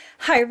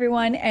Hi,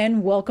 everyone,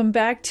 and welcome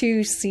back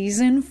to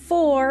season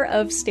 4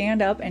 of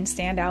Stand Up and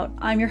Stand Out.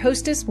 I'm your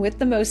hostess with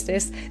the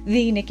mostest,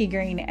 the Nikki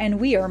Green, and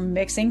we are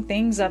mixing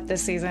things up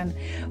this season.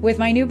 With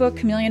my new book,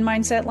 Chameleon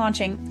Mindset,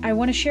 launching, I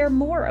want to share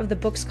more of the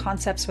book's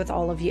concepts with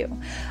all of you.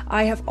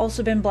 I have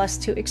also been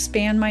blessed to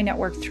expand my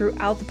network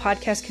throughout the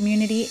podcast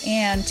community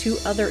and to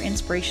other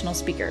inspirational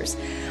speakers.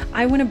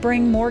 I want to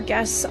bring more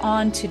guests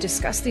on to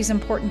discuss these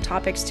important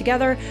topics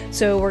together,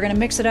 so we're going to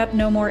mix it up,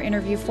 no more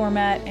interview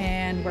format,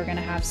 and we're going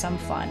to have some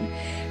fun.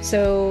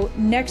 So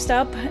next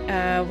up,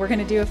 we're going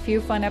to do a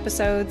few fun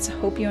episodes.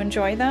 Hope you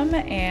enjoy them.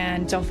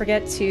 And don't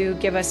forget to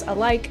give us a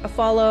like, a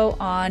follow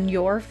on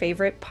your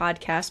favorite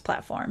podcast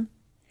platform.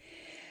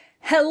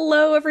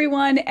 Hello,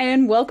 everyone,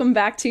 and welcome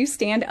back to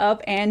Stand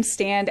Up and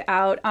Stand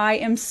Out. I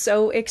am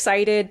so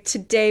excited.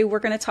 Today, we're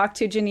going to talk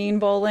to Janine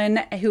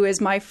Bolin, who is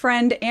my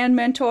friend and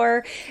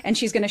mentor, and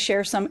she's going to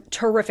share some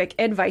terrific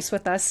advice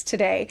with us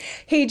today.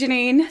 Hey,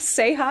 Janine,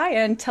 say hi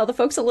and tell the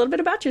folks a little bit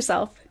about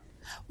yourself.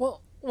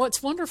 Well,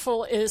 what's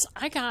wonderful is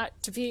I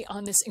got to be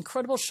on this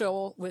incredible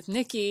show with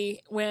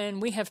Nikki when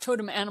we have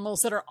totem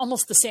animals that are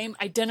almost the same,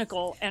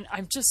 identical. And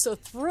I'm just so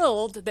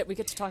thrilled that we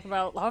get to talk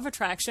about law of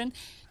attraction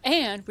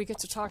and we get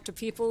to talk to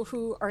people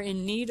who are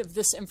in need of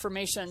this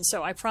information.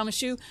 So I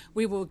promise you,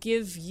 we will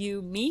give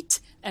you meat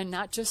and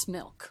not just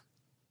milk.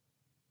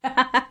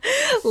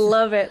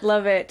 Love it.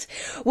 Love it.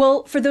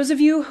 Well, for those of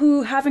you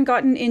who haven't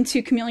gotten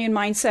into Chameleon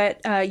Mindset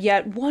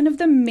yet, one of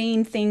the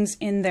main things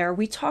in there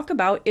we talk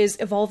about is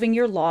evolving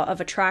your law of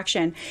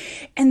attraction.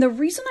 And the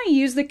reason I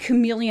use the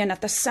chameleon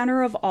at the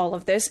center of all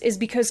of this is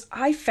because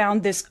I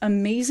found this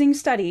amazing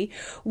study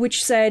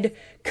which said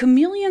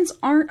chameleons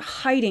aren't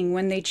hiding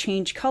when they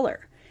change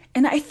color.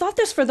 And I thought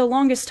this for the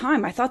longest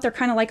time. I thought they're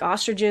kind of like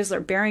ostriches,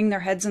 they're burying their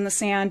heads in the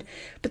sand,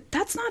 but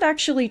that's not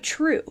actually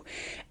true.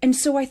 And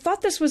so I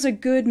thought this was a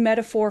good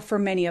metaphor for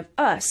many of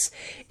us,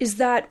 is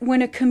that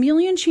when a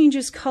chameleon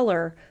changes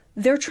color,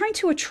 they're trying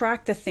to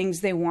attract the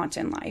things they want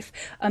in life.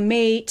 A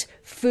mate,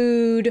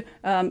 food,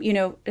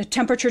 a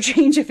temperature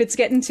change if it's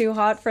getting too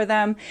hot for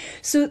them.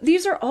 So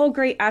these are all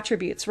great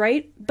attributes,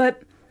 right?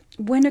 But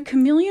when a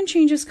chameleon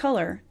changes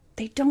color,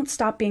 they don't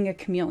stop being a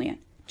chameleon.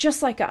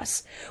 Just like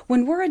us,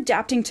 when we're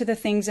adapting to the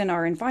things in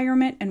our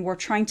environment and we're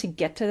trying to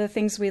get to the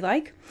things we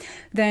like,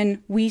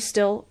 then we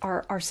still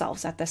are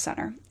ourselves at the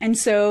center. And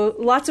so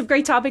lots of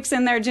great topics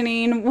in there,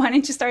 Janine. Why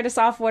don't you start us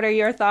off? What are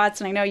your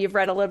thoughts? And I know you've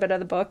read a little bit of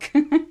the book.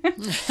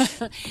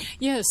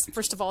 Yes,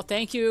 first of all,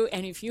 thank you.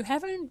 And if you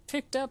haven't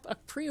picked up a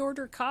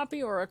pre-order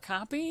copy or a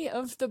copy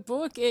of the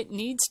book, it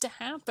needs to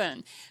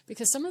happen.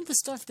 Because some of the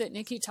stuff that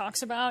Nikki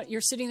talks about,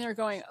 you're sitting there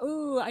going,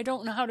 oh, I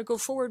don't know how to go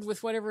forward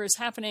with whatever is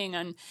happening.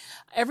 And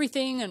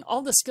everything and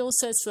all the skill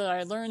sets that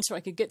I learned so I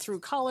could get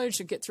through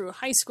college or get through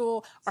high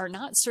school are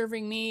not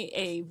serving me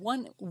a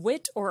one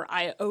whit or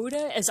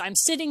iota as I'm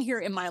sitting here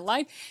in my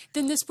life,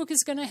 then this book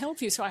is going to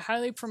help you. So I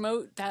highly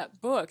promote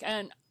that book.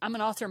 And I'm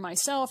an author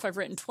myself. I've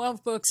written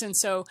 12 books. And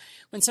so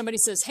when somebody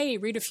says, hey,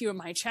 read a few of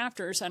my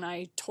chapters, and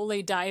I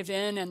totally dive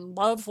in and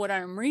love what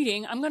I'm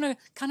reading, I'm going to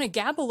kind of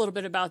gab a little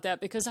bit about that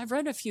because I've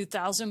read a few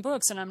thousand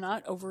books and I'm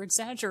not over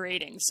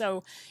exaggerating.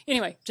 So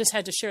anyway, just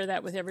had to share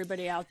that with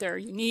everybody out there.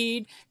 You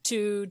need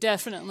to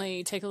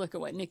definitely take a look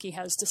at what Nikki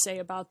has to say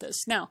about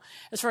this. Now,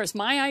 as far as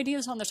my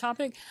ideas on the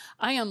topic,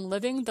 I am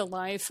living the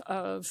life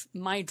of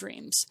my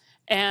dreams.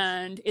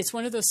 And it's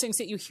one of those things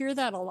that you hear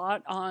that a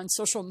lot on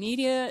social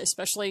media,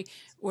 especially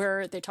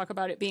where they talk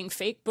about it being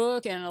fake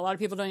book. And a lot of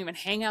people don't even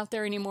hang out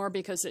there anymore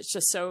because it's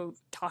just so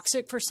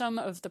toxic for some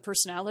of the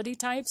personality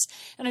types.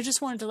 And I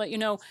just wanted to let you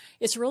know,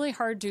 it's really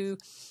hard to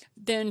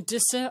then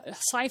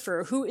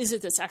decipher who is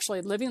it that's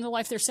actually living the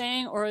life they're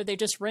saying, or they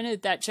just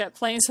rented that jet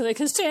plane so they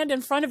can stand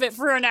in front of it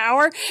for an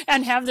hour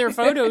and have their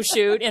photo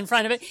shoot in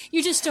front of it.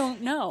 You just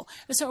don't know.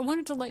 And so I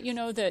wanted to let you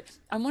know that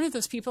I'm one of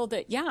those people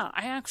that,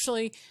 I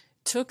actually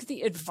took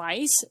the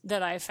advice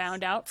that I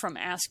found out from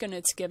Ask and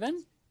It's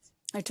Given.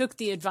 I took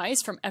the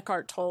advice from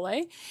Eckhart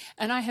Tolle,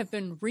 and I have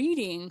been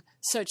reading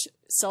such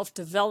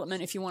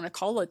self-development, if you want to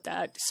call it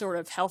that, sort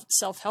of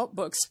self-help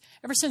books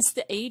ever since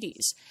the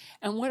 80s.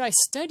 And what I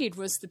studied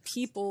was the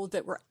people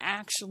that were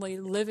actually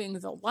living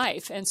the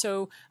life. And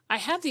so I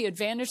have the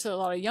advantage that a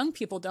lot of young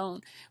people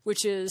don't,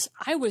 which is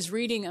I was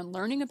reading and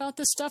learning about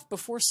this stuff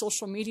before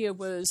social media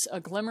was a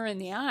glimmer in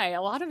the eye.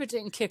 A lot of it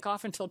didn't kick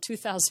off until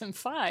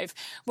 2005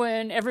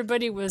 when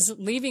everybody was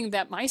leaving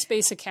that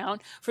MySpace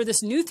account for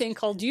this new thing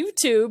called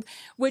YouTube,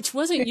 which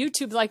wasn't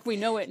YouTube like we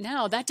know it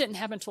now. That didn't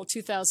happen until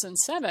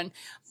 2007.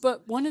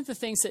 But one of the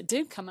things that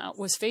did come out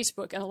was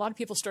Facebook, and a lot of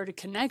people started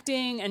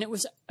connecting, and it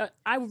was,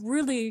 I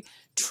really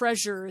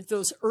treasure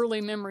those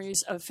early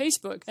memories of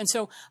Facebook. And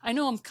so I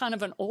know I'm kind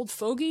of an old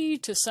fogey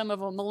to some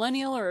of a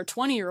millennial or a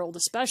 20-year-old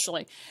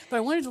especially, but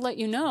I wanted to let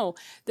you know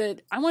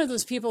that I'm one of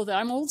those people that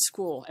I'm old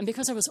school. And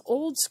because I was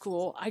old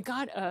school, I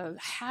got a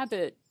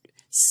habit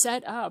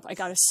set up. I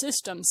got a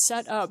system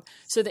set up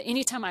so that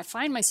anytime I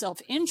find myself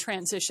in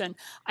transition,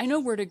 I know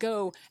where to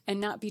go and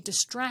not be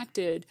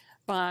distracted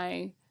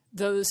by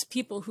those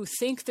people who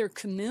think they're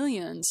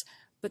chameleons,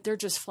 but they're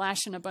just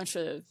flashing a bunch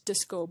of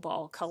disco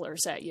ball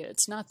colors at you.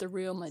 It's not the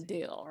real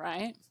deal,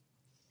 right?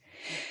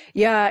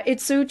 Yeah,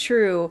 it's so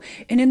true.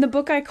 And in the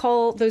book, I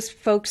call those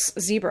folks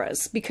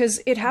zebras because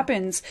it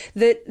happens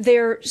that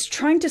they're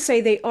trying to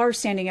say they are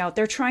standing out.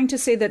 They're trying to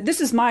say that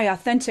this is my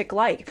authentic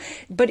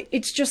life, but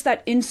it's just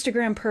that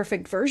Instagram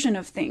perfect version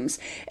of things.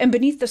 And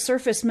beneath the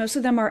surface, most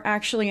of them are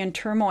actually in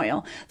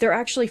turmoil. They're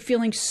actually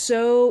feeling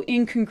so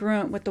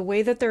incongruent with the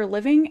way that they're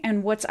living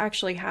and what's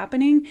actually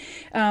happening.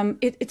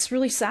 It's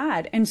really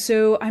sad. And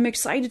so I'm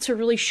excited to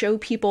really show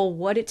people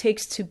what it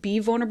takes to be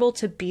vulnerable,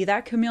 to be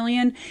that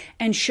chameleon,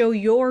 and show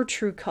your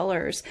true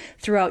colors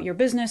throughout your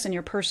business and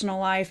your personal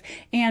life,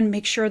 and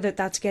make sure that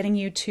that's getting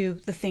you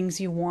to the things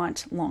you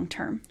want long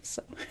term.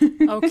 So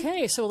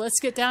okay, so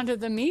let's get down to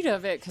the meat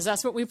of it, because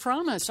that's what we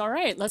promised. All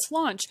right, let's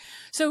launch.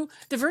 So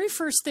the very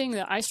first thing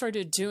that I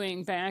started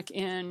doing back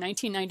in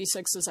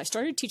 1996 is I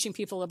started teaching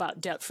people about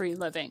debt-free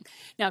living.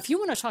 Now, if you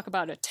want to talk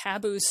about a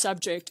taboo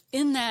subject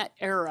in that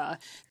era,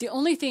 the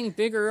only thing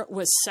bigger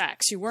was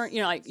sex. You weren't,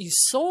 like you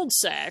sold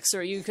sex,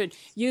 or you could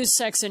use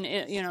sex in,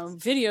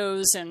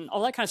 videos and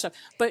all that kind of stuff.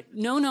 But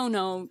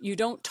no, you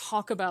don't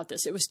talk about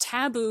this. It was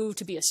taboo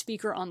to be a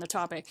speaker on the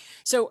topic.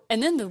 So,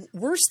 and then the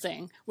worst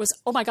thing was,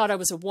 oh my God, I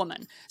was a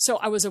woman. So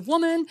I was a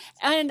woman,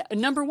 and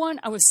number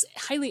one, I was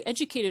highly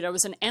educated. I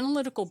was an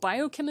analytical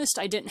biochemist.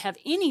 I didn't have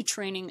any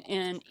training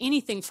in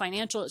anything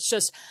financial. It's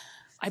just,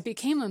 I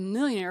became a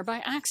millionaire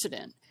by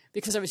accident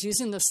because I was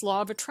using this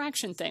law of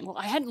attraction thing. Well,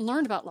 I hadn't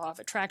learned about law of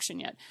attraction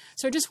yet.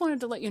 So I just wanted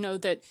to let you know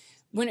that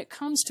when it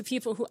comes to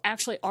people who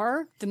actually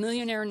are the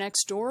millionaire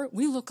next door,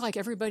 we look like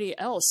everybody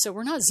else. So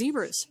we're not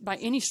zebras by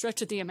any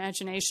stretch of the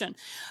imagination.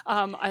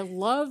 I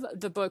love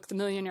the book, The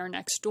Millionaire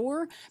Next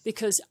Door,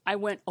 because I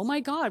went, oh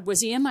my God,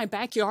 was he in my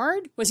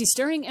backyard? Was he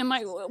staring in my,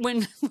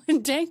 when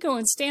Danko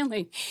and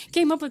Stanley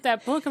came up with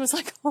that book, I was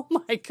like, oh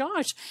my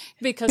gosh,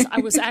 because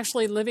I was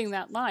actually living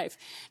that life.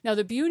 Now,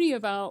 the beauty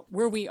about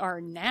where we are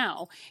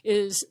now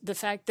is the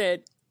fact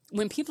that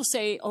when people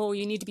say, oh,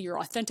 you need to be your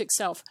authentic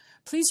self,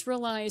 please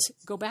realize,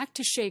 go back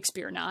to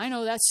Shakespeare. Now, I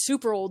know that's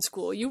super old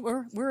school.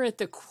 We're at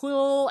the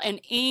quill and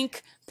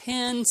ink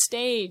pen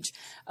stage.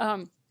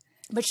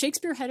 But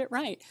Shakespeare had it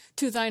right.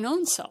 To thine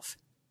own self,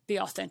 be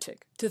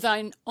authentic. To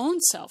thine own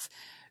self,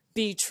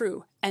 be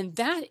true. And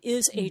that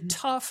is a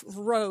tough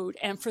road.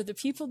 And for the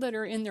people that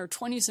are in their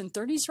 20s and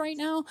 30s right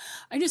now,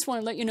 I just want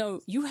to let you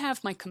know, you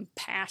have my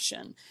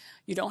compassion.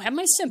 You don't have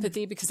my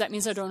sympathy, because that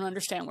means I don't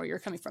understand where you're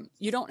coming from.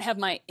 You don't have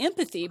my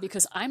empathy,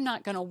 because I'm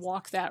not going to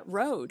walk that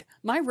road.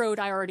 My road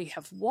I already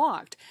have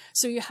walked.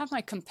 So you have my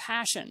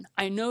compassion.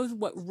 I know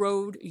what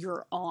road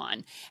you're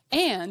on.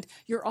 And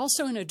you're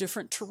also in a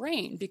different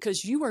terrain,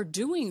 because you are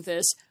doing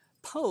this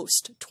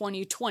post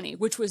 2020,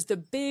 which was the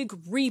big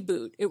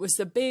reboot. It was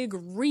the big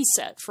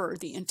reset for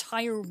the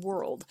entire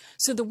world.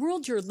 So the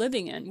world you're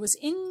living in was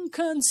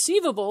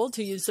inconceivable,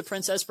 to use the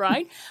Princess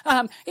Bride,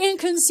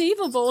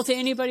 inconceivable to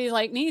anybody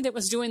like me that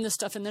was doing this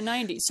stuff in the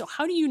 90s. So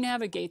how do you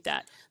navigate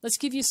that? Let's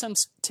give you some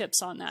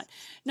tips on that.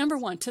 Number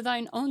one, to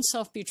thine own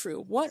self be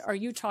true. What are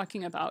you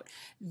talking about?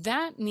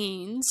 That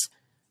means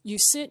you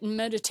sit in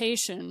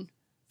meditation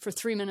for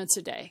 3 minutes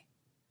a day,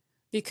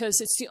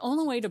 because it's the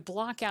only way to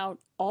block out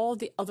all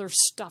the other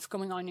stuff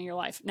going on in your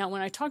life. Now,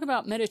 when I talk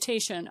about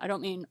meditation, I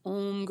don't mean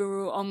Om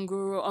Guru, Om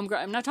Guru, Om Guru.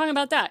 I'm not talking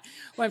about that.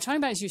 What I'm talking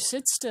about is you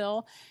sit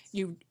still,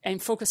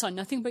 and focus on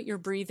nothing but your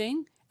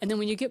breathing. And then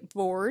when you get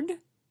bored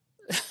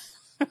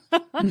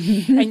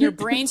and your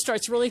brain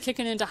starts really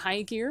kicking into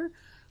high gear,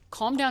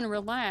 calm down and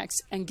relax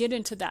and get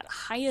into that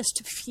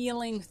highest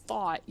feeling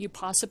thought you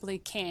possibly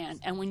can.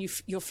 And when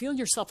you'll feel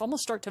yourself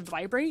almost start to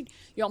vibrate,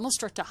 you almost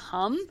start to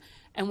hum.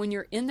 And when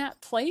you're in that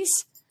place,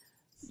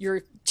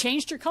 you're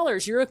changed your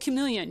colors. You're a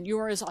chameleon. You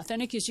are as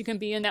authentic as you can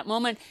be in that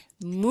moment.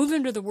 Move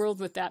into the world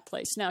with that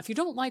place. Now, if you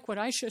don't like what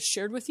I just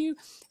shared with you,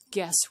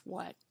 guess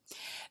what?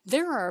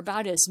 There are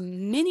about as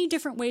many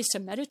different ways to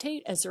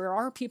meditate as there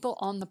are people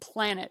on the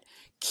planet.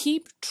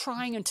 Keep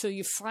trying until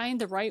you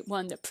find the right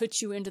one that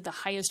puts you into the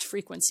highest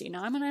frequency.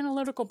 Now, I'm an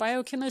analytical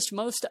biochemist.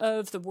 Most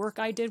of the work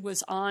I did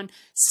was on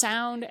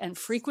sound and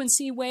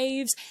frequency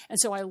waves. And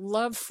so I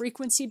love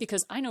frequency,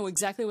 because I know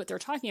exactly what they're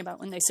talking about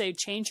when they say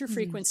change your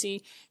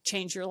frequency,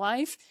 change your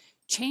life,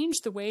 change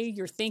the way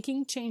you're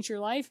thinking, change your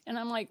life. And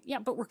I'm like, yeah,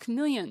 but we're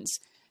chameleons.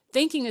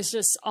 Thinking is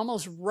just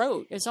almost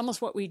rote. It's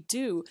almost what we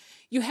do.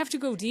 You have to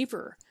go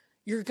deeper.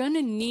 You're going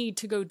to need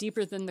to go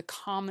deeper than the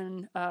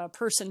common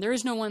person. There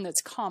is no one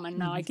that's common.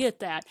 Now, I get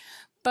that.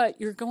 But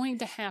you're going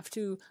to have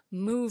to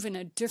move in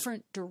a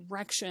different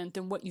direction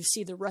than what you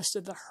see the rest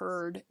of the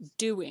herd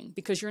doing,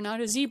 because you're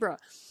not a zebra.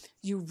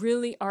 You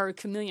really are a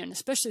chameleon,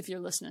 especially if you're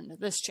listening to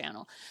this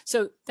channel.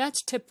 So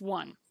that's tip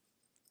one.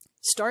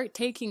 Start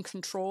taking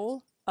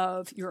control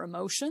of your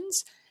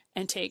emotions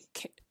and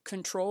take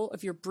control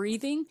of your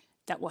breathing.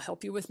 That will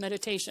help you with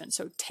meditation.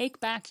 So take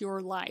back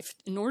your life.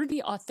 In order to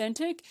be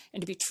authentic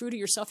and to be true to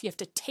yourself, you have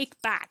to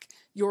take back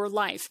your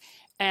life.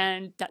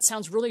 And that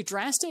sounds really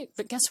drastic,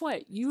 but guess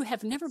what? You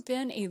have never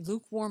been a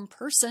lukewarm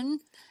person.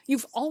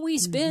 You've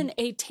always been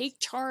a take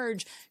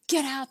charge,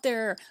 get out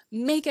there,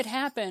 make it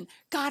happen.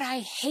 God, I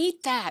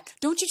hate that.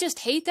 Don't you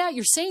just hate that?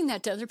 You're saying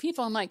that to other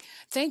people. I'm like,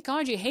 thank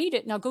God you hate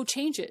it. Now go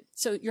change it.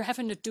 So you're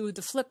having to do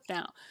the flip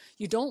now.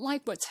 You don't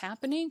like what's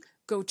happening.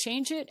 Go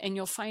change it, and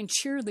you'll find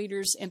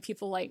cheerleaders and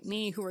people like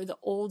me who are the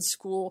old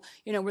school,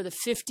 we're the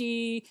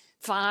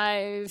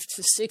 55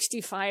 to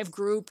 65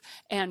 group,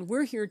 and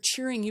we're here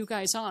cheering you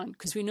guys on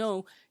because we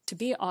know to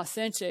be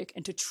authentic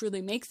and to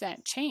truly make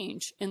that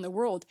change in the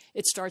world,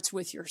 it starts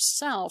with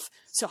yourself.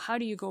 So how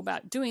do you go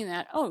about doing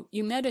that? Oh,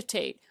 you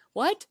meditate.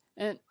 What?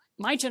 And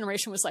my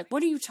generation was like,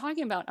 what are you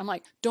talking about? I'm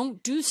like,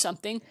 don't do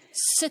something,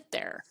 sit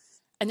there.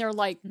 And they're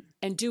like,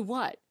 and do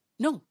what?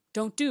 No.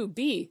 Don't do,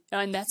 be.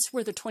 And that's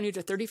where the 20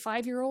 to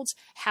 35-year-olds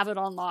have it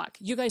on lock.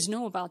 You guys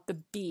know about the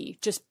be,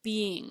 just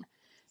being.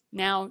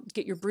 Now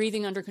get your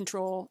breathing under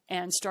control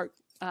and start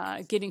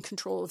getting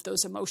control of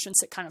those emotions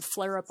that kind of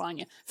flare up on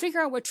you.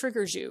 Figure out what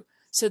triggers you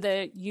so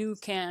that you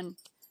can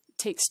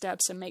take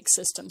steps and make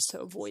systems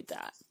to avoid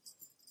that.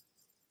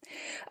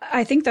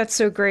 I think that's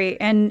so great.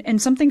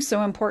 And something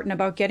so important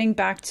about getting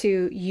back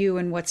to you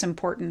and what's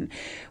important.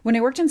 When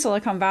I worked in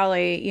Silicon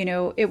Valley,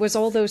 it was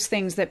all those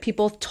things that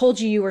people told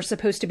you were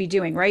supposed to be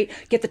doing, right?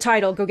 Get the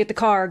title, go get the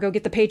car, go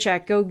get the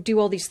paycheck, go do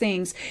all these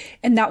things.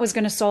 And that was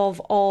going to solve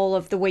all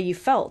of the way you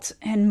felt.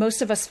 And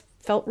most of us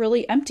felt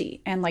really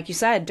empty. And like you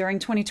said, during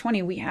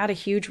 2020, we had a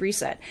huge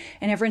reset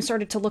and everyone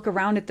started to look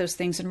around at those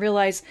things and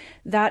realize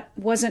that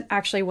wasn't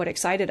actually what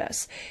excited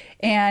us.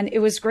 And it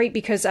was great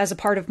because as a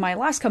part of my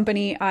last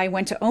company, I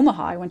went to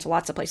Omaha. I went to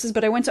lots of places,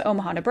 but I went to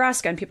Omaha,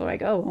 Nebraska, and people are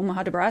like, oh,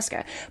 Omaha,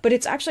 Nebraska. But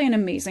it's actually an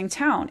amazing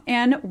town.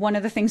 And one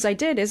of the things I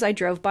did is I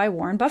drove by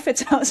Warren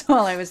Buffett's house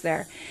while I was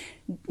there.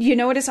 You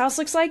know what his house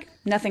looks like?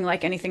 Nothing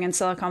like anything in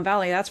Silicon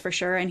Valley, that's for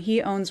sure. And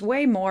he owns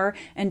way more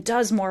and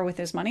does more with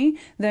his money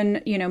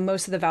than,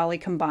 most of the Valley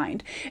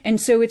combined. And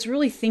so it's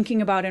really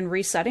thinking about and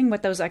resetting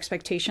what those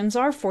expectations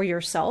are for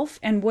yourself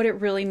and what it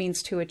really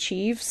means to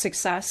achieve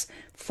success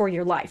for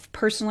your life,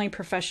 personally,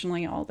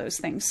 professionally, all those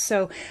things.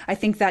 So I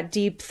think that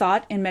deep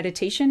thought and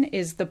meditation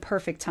is the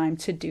perfect time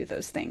to do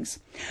those things.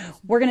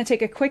 We're going to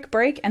take a quick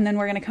break and then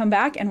we're going to come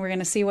back and we're going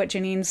to see what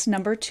Janine's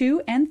number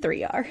 2 and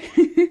 3 are.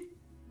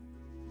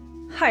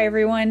 Hi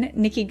everyone,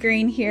 Nikki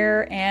Green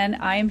here, and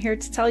I am here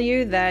to tell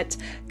you that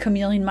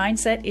Chameleon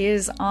Mindset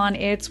is on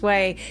its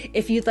way.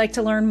 If you'd like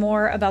to learn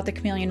more about the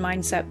Chameleon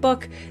Mindset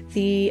book,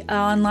 the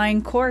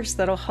online course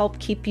that'll help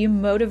keep you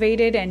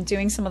motivated and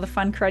doing some of the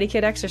fun Karate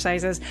Kid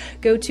exercises,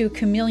 go to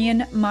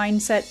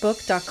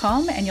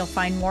chameleonmindsetbook.com and you'll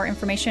find more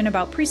information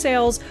about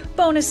pre-sales,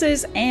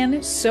 bonuses,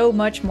 and so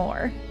much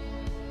more.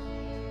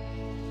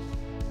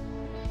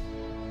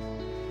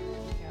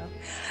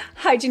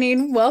 Hi,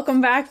 Janine. Welcome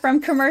back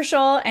from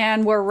commercial,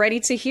 and we're ready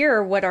to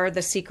hear what are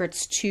the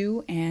secrets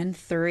 2 and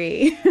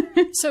 3.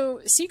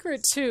 So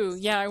secret 2,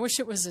 yeah, I wish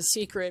it was a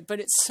secret,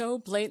 but it's so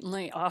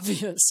blatantly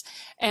obvious.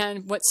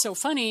 And what's so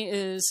funny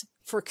is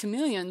for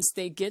chameleons,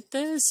 they get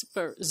this,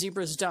 but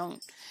zebras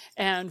don't.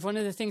 And one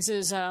of the things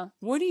is,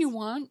 what do you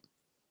want?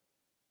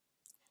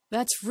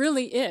 That's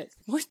really it.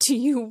 What do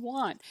you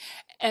want?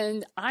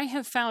 And I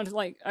have found,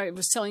 like I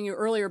was telling you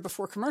earlier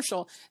before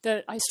commercial,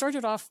 that I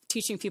started off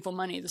teaching people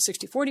money, the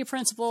 60-40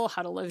 principle,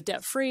 how to live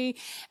debt-free.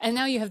 And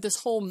now you have this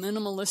whole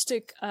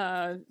minimalistic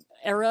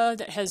era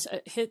that has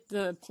hit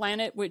the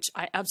planet, which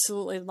I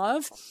absolutely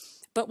love.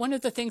 But one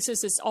of the things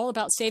is it's all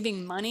about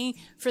saving money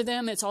for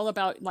them. It's all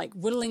about like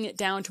whittling it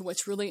down to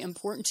what's really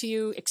important to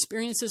you.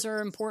 Experiences are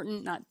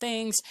important, not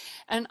things.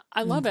 And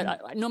I love it.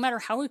 No matter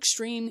how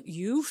extreme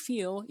you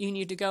feel you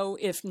need to go,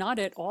 if not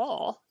at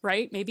all,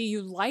 right? Maybe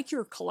you like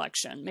your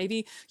collection.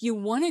 Maybe you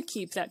want to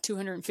keep that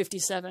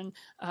 257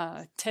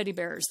 teddy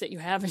bears that you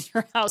have in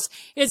your house.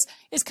 It's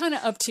kind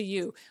of up to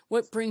you.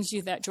 What brings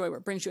you that joy?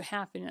 What brings you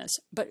happiness?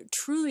 But it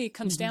truly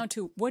comes down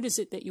to what is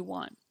it that you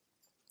want?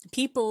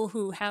 People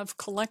who have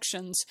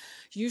collections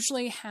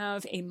usually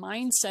have a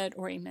mindset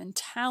or a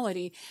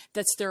mentality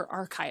that's their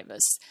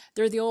archivist.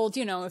 They're the old,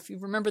 if you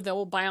remember the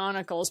old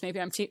Bionicles, maybe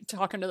I'm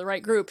talking to the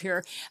right group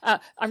here. I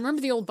remember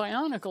the old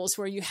Bionicles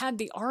where you had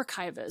the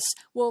archivist.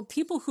 Well,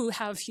 people who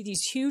have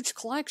these huge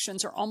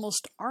collections are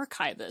almost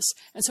archivists.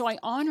 And so I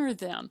honor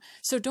them.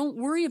 So don't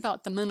worry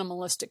about the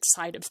minimalistic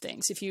side of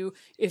things. If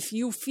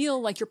you feel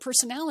like your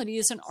personality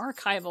is an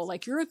archival,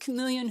 like you're a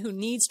chameleon who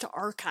needs to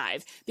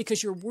archive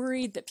because you're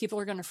worried that people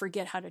are going to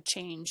forget how to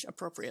change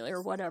appropriately or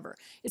whatever.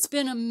 It's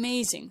been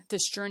amazing,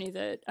 this journey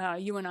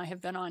that you and I have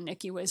been on,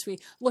 Nikki, as we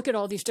look at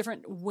all these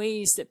different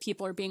ways that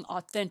people are being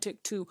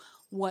authentic to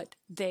what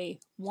they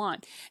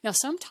want. Now,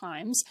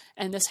 sometimes,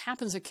 and this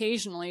happens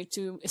occasionally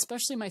to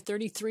especially my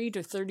 33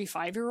 to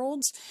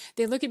 35-year-olds,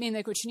 they look at me and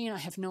they go, Janine, I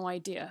have no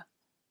idea.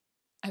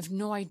 I have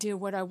no idea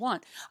what I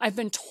want. I've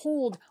been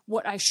told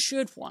what I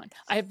should want.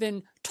 I've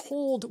been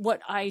told what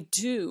I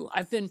do.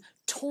 I've been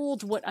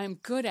told what I'm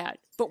good at.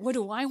 But what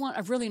do I want?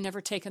 I've really never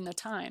taken the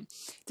time.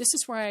 This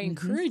is where I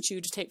encourage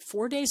you to take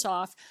 4 days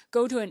off,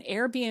 go to an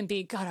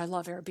Airbnb. God, I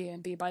love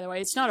Airbnb, by the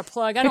way. It's not a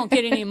plug. I don't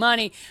get any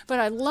money, but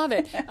I love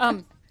it.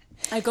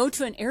 I go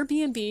to an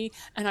Airbnb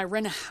and I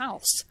rent a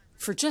house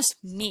for just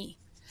me.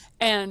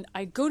 And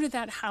I go to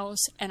that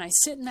house and I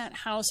sit in that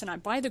house and I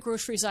buy the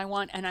groceries I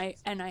want, and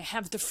I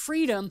have the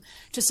freedom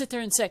to sit there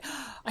and say,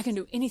 oh, I can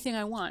do anything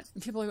I want.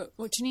 And people are like,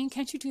 well, Janine,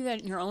 can't you do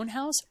that in your own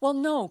house? Well,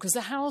 no, because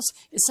the house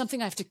is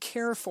something I have to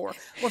care for.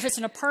 Or if it's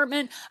an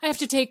apartment, I have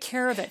to take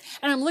care of it.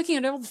 And I'm looking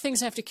at all the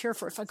things I have to care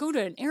for. If I go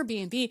to an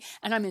Airbnb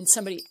and I'm in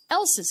somebody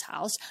else's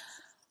house,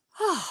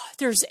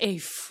 there's a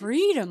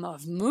freedom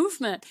of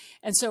movement.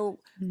 And so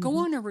go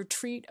on a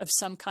retreat of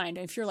some kind.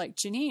 And if you're like,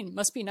 Janine,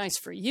 must be nice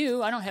for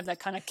you, I don't have that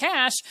kind of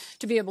cash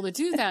to be able to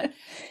do that,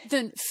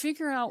 then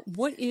figure out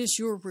what is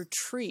your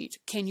retreat.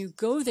 Can you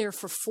go there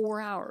for 4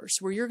 hours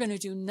where you're going to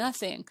do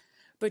nothing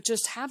but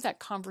just have that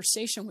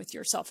conversation with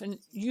yourself? And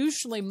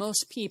usually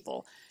most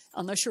people,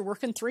 unless you're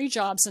working 3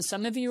 jobs, and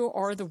some of you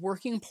are the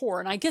working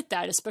poor, and I get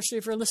that, especially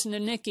if you're listening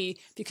to Nikki,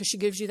 because she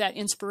gives you that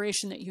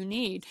inspiration that you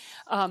need.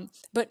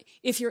 But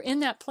if you're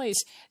in that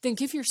place, then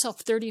give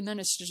yourself 30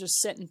 minutes to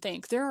just sit and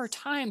think. There are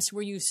times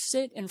where you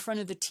sit in front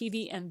of the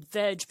TV and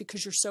veg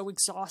because you're so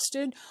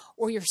exhausted,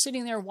 or you're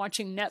sitting there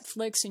watching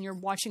Netflix and you're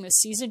watching a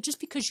season just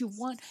because you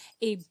want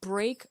a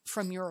break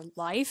from your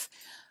life.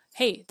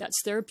 Hey,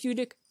 that's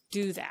therapeutic.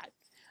 Do that.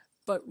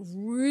 But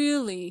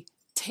really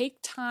take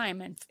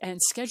time and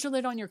schedule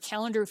it on your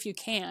calendar if you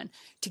can,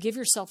 to give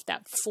yourself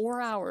that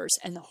 4 hours.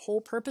 And the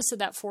whole purpose of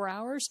that 4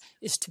 hours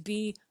is to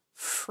be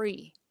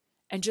free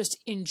and just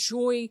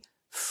enjoy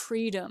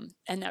freedom.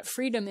 And that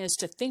freedom is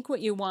to think what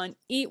you want,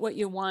 eat what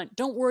you want.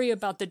 Don't worry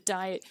about the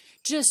diet.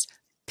 Just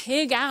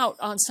pig out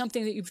on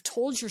something that you've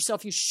told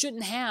yourself you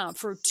shouldn't have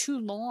for too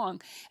long.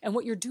 And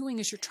what you're doing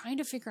is you're trying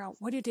to figure out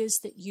what it is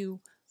that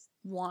you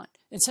want.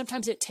 And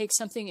sometimes it takes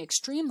something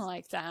extreme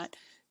like that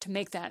to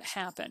make that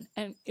happen.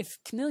 And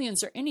if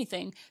chameleons are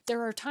anything,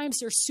 there are times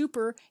they're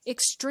super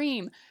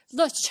extreme.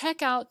 Let's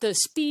check out the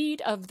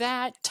speed of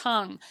that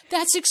tongue.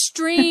 That's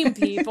extreme,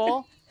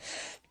 people.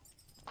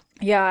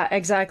 Yeah,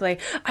 exactly.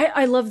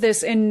 I love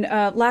this. In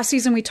last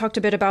season, we talked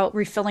a bit about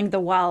refilling the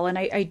well, and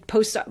I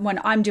post when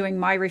I'm doing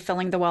my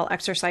refilling the well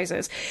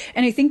exercises.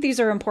 And I think these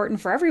are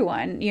important for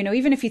everyone. You know,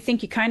 even if you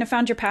think you kind of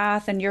found your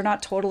path and you're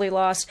not totally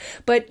lost,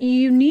 but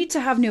you need to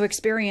have new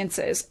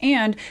experiences.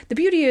 And the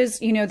beauty is,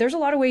 you know, there's a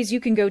lot of ways you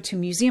can go to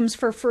museums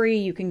for free.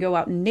 You can go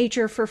out in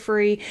nature for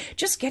free.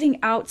 Just getting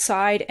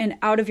outside and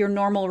out of your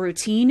normal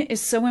routine is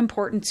so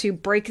important to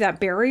break that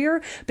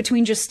barrier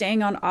between just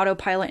staying on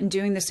autopilot and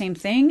doing the same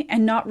thing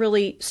and not really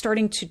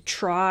starting to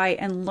try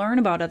and learn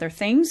about other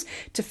things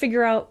to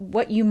figure out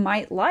what you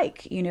might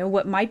like, you know,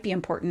 what might be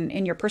important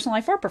in your personal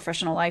life or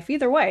professional life,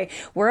 either way,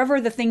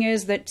 wherever the thing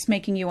is that's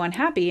making you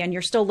unhappy and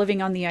you're still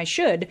living on the I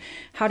should,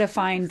 how to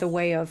find the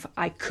way of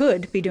I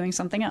could be doing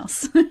something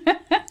else.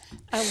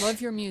 I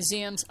love your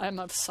museums. I'm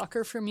a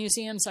sucker for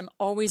museums. I'm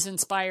always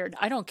inspired.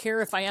 I don't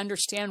care if I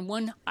understand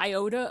one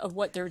iota of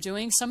what they're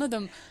doing. Some of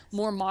them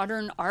more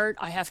modern art,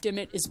 I have to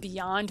admit, is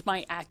beyond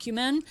my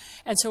acumen.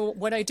 And so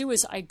what I do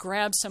is I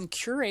grab some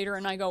curator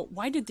and I go,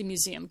 why did the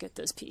museum get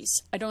this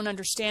piece? I don't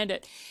understand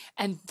it.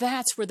 And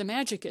that's where the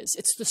magic is.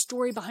 It's the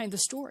story behind the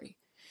story.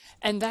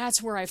 And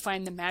that's where I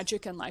find the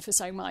magic in life. Is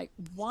I'm like,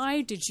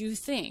 why did you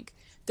think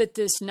that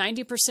this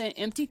 90%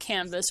 empty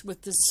canvas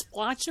with this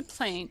splotch of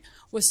paint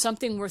was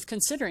something worth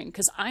considering?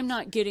 Because I'm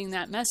not getting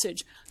that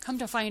message. Come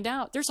to find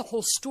out, there's a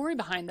whole story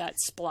behind that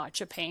splotch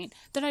of paint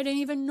that I didn't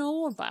even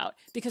know about,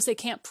 because they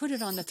can't put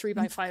it on the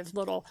 3x5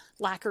 little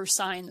lacquer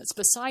sign that's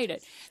beside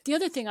it. The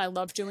other thing I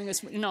love doing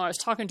is, you know, I was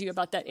talking to you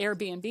about that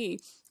Airbnb.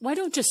 Why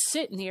don't just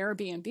sit in the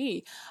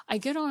Airbnb? I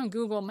get on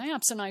Google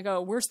Maps and I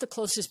go, where's the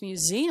closest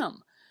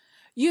museum?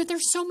 Yeah,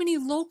 there's so many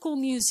local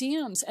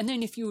museums. And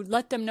then if you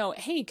let them know,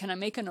 hey, can I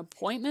make an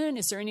appointment?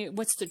 Is there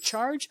what's the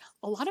charge?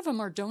 A lot of them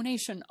are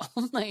donation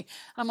only.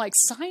 I'm like,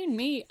 sign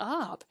me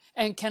up.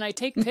 And can I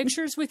take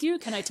pictures with you?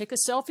 Can I take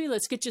a selfie?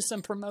 Let's get you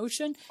some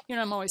promotion. You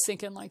know, I'm always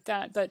thinking like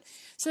that. But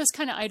so that's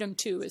kind of item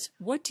 2 is,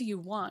 what do you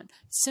want?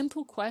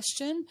 Simple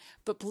question.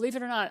 But believe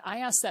it or not, I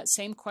asked that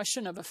same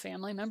question of a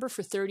family member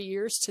for 30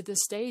 years. To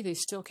this day, they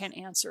still can't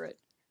answer it.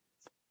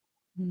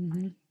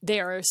 Mm-hmm. They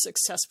are a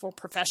successful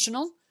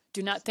professional.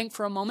 Do not think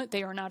for a moment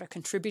they are not a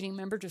contributing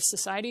member to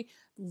society.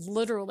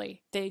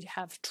 Literally, they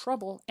have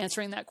trouble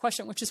answering that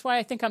question, which is why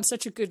I think I'm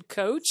such a good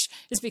coach,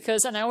 is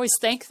because, and I always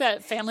thank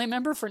that family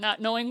member for not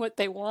knowing what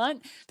they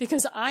want,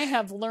 because I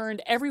have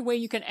learned every way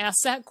you can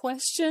ask that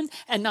question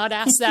and not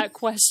ask that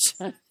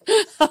question.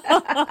 So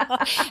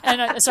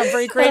I'm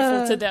very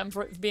grateful to them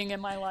for being in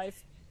my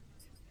life.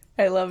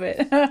 I love it.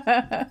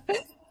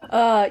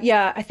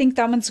 Yeah, I think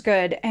that one's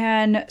good.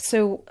 And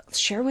so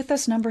share with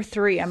us number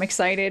 3. I'm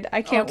excited.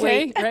 I can't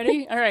wait. Okay,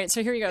 ready? All right.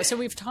 So here you go. So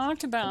we've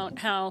talked about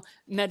how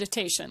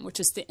meditation, which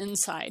is the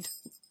inside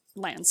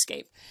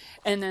landscape.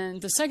 And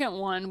then the second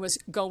one was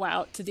go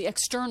out to the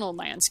external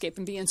landscape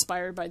and be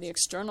inspired by the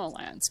external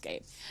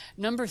landscape.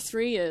 Number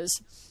 3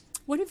 is,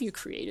 what have you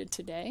created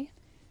today?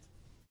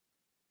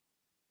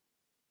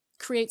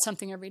 Create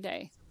something every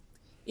day,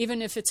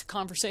 even if it's a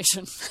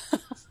conversation.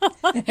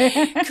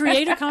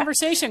 Create a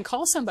conversation.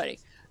 Call somebody.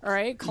 All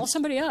right. Call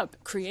somebody up.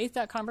 Create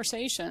that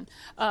conversation.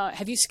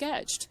 Have you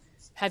sketched?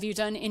 Have you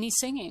done any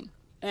singing?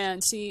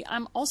 And see,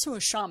 I'm also a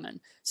shaman.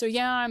 So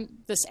yeah, I'm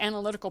this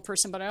analytical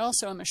person, but I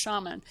also am a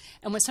shaman.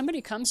 And when somebody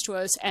comes to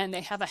us and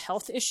they have a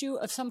health issue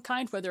of some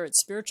kind, whether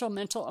it's spiritual,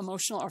 mental,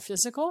 emotional, or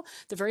physical,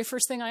 the very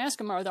first thing I ask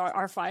them are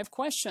our 5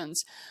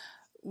 questions.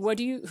 Who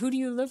do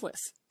you live with?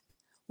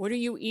 What are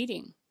you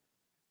eating?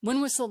 When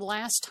was the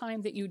last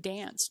time that you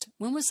danced?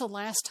 When was the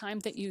last time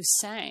that you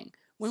sang?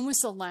 When was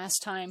the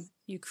last time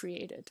you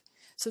created?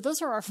 So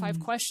those are our 5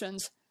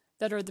 questions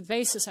that are the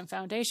basis and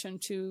foundation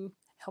to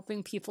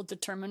helping people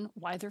determine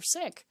why they're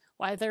sick,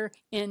 why they're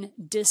in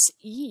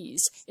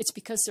dis-ease. It's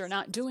because they're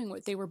not doing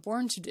what they were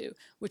born to do,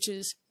 which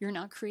is you're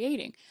not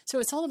creating. So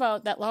it's all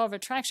about that law of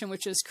attraction,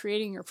 which is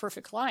creating your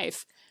perfect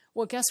life.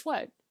 Well, guess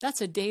what? That's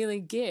a daily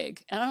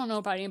gig. And I don't know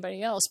about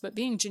anybody else, but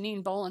being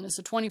Janine Bolin is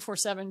a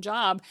 24/7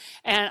 job,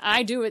 and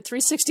I do it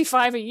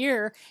 365 a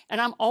year,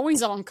 and I'm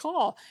always on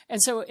call.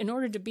 And so in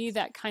order to be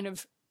that kind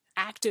of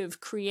active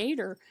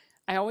creator,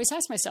 I always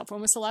ask myself, when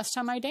was the last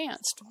time I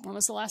danced? When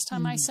was the last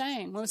time I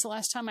sang? When was the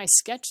last time I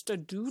sketched a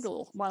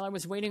doodle while I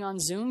was waiting on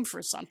Zoom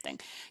for something?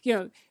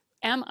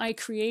 Am I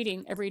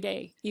creating every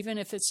day, even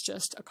if it's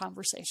just a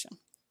conversation?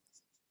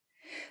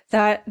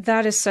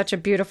 That is such a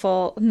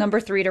beautiful number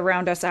 3 to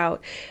round us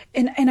out.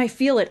 And I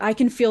feel it. I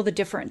can feel the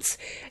difference.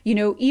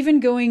 Even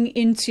going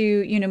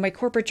into, my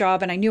corporate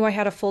job, and I knew I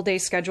had a full day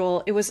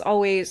schedule, it was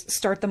always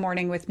start the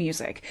morning with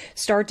music,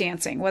 start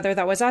dancing, whether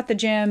that was at the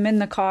gym, in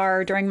the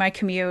car, during my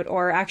commute,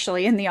 or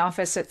actually in the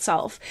office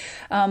itself.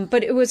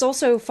 But it was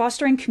also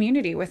fostering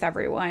community with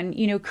everyone,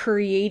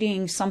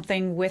 creating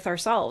something with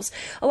ourselves.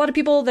 A lot of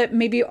people that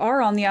maybe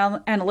are on the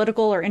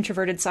analytical or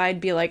introverted side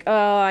be like,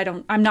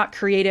 oh, I'm not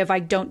creative. I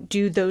don't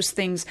do those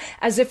things,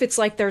 as if it's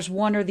like there's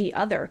one or the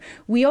other.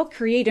 We all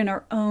create in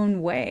our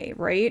own way,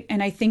 right?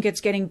 And I think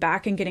it's getting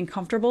back and getting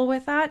comfortable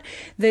with that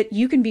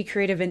you can be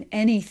creative in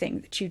anything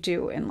that you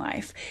do in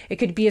life. It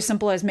could be as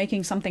simple as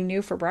making something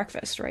new for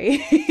breakfast,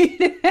 right?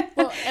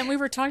 Well, and we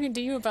were talking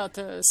to you about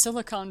the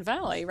Silicon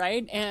Valley,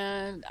 right?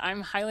 And I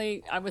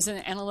was in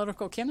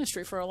analytical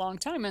chemistry for a long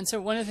time. And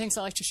so one of the things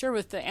I like to share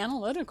with the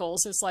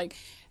analyticals is like,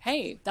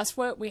 hey, that's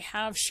what we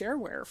have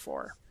shareware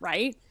for,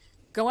 right?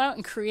 Go out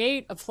and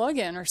create a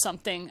plugin or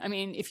something. I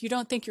mean, if you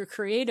don't think you're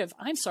creative,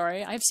 I'm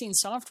sorry. I've seen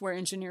software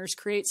engineers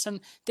create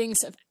some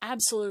things of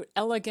absolute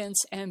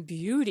elegance and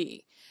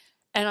beauty.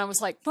 And I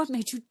was like, what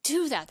made you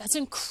do that? That's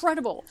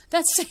incredible.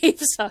 That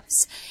saves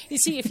us. You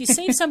see, if you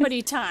save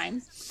somebody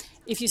time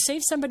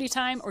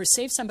or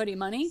save somebody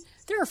money,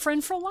 they're a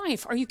friend for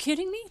life. Are you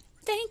kidding me?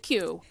 Thank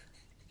you.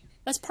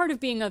 That's part of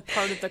being a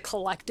part of the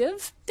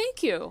collective.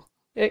 Thank you.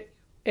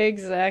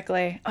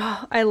 Exactly.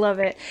 Oh, I love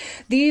it.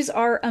 These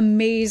are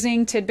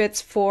amazing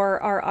tidbits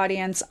for our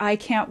audience. I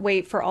can't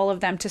wait for all of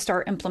them to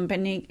start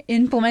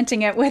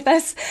implementing it with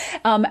us.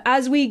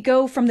 As we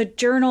go from the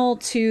journal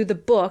to the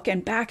book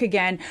and back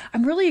again,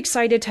 I'm really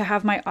excited to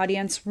have my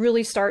audience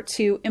really start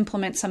to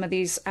implement some of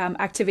these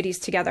activities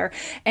together.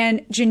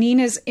 And Janine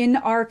is in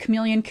our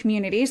Chameleon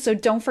community, so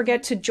don't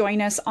forget to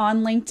join us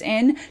on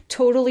LinkedIn,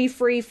 totally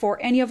free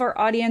for any of our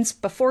audience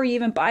before you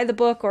even buy the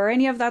book or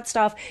any of that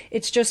stuff.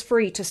 It's just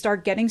free to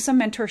start getting some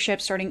mentorship,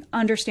 starting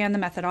understand the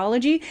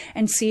methodology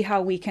and see how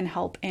we can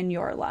help in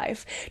your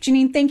life.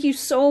 Janine, thank you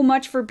so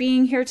much for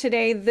being here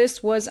today.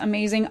 This was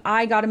amazing.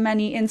 I got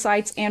many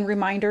insights and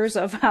reminders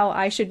of how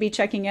I should be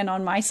checking in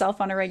on myself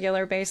on a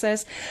regular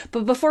basis.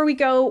 But before we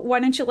go, why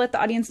don't you let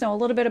the audience know a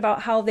little bit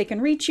about how they can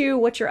reach you,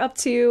 what you're up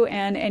to,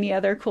 and any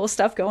other cool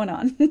stuff going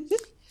on?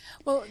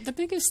 Well, the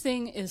biggest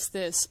thing is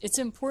this. It's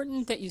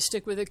important that you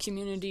stick with a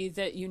community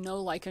that you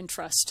know, like, and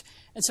trust.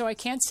 And so I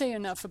can't say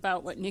enough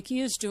about what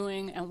Nikki is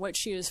doing and what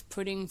she is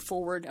putting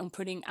forward and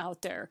putting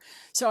out there.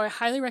 So I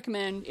highly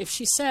recommend, if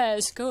she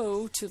says,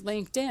 go to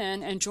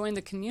LinkedIn and join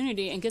the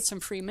community and get some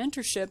free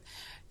mentorship,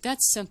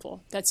 that's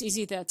simple. That's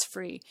easy. That's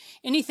free.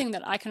 Anything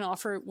that I can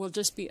offer will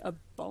just be a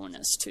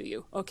bonus to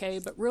you. Okay.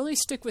 But really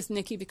stick with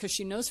Nikki because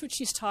she knows what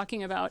she's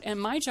talking about.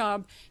 And my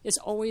job is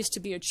always to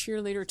be a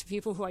cheerleader to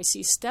people who I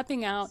see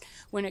stepping out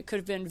when it could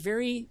have been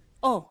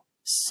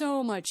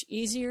so much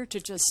easier to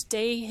just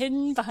stay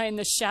hidden behind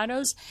the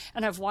shadows.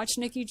 And I've watched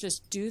Nikki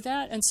just do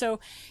that. And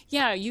so,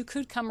 yeah, you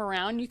could come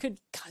around,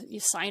 you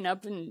sign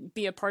up and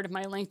be a part of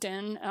my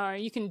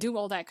LinkedIn. You can do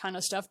all that kind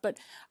of stuff. But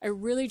I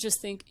really just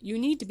think you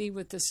need to be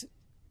with this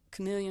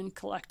Chameleon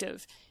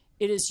Collective.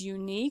 It is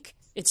unique.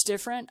 It's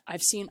different.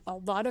 I've seen a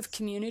lot of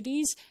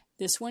communities.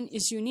 This one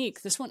is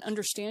unique. This one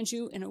understands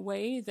you in a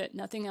way that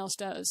nothing else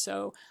does.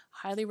 So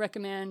highly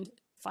recommend.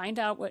 Find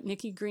out what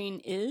Nikki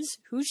Green is,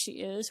 who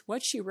she is,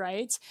 what she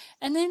writes.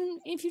 And then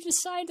if you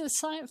decide to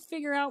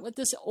figure out what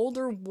this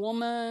older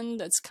woman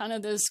that's kind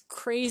of this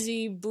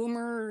crazy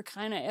boomer,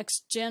 kind of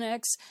Gen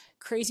X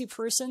crazy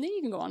person, then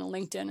you can go on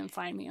LinkedIn and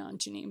find me on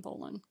Janine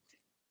Bolin.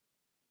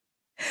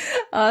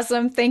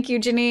 Awesome. Thank you,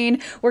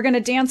 Janine. We're going to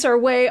dance our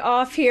way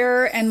off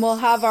here, and we'll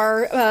have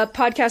our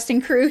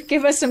podcasting crew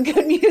give us some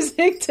good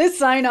music to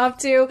sign off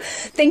to.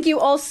 Thank you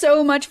all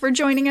so much for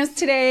joining us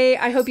today.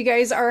 I hope you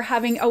guys are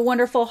having a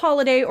wonderful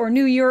holiday or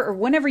New Year or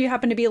whenever you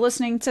happen to be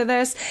listening to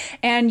this.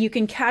 And you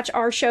can catch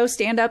our show,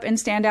 Stand Up and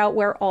Stand Out,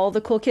 where all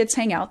the cool kids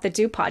hang out that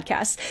do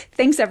podcasts.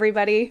 Thanks,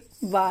 everybody.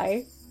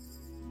 Bye.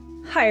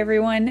 Hi,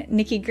 everyone.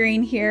 Nikki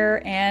Green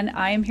here, and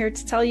I am here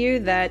to tell you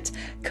that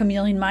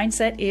Chameleon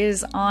Mindset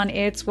is on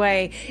its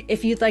way.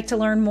 If you'd like to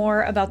learn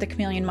more about the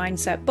Chameleon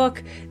Mindset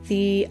book,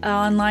 the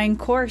online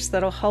course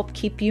that'll help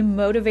keep you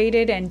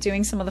motivated and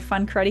doing some of the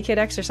fun Karate Kid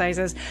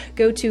exercises,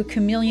 go to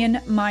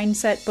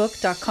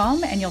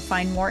chameleonmindsetbook.com and you'll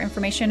find more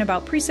information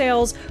about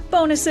pre-sales,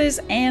 bonuses,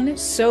 and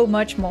so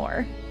much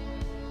more.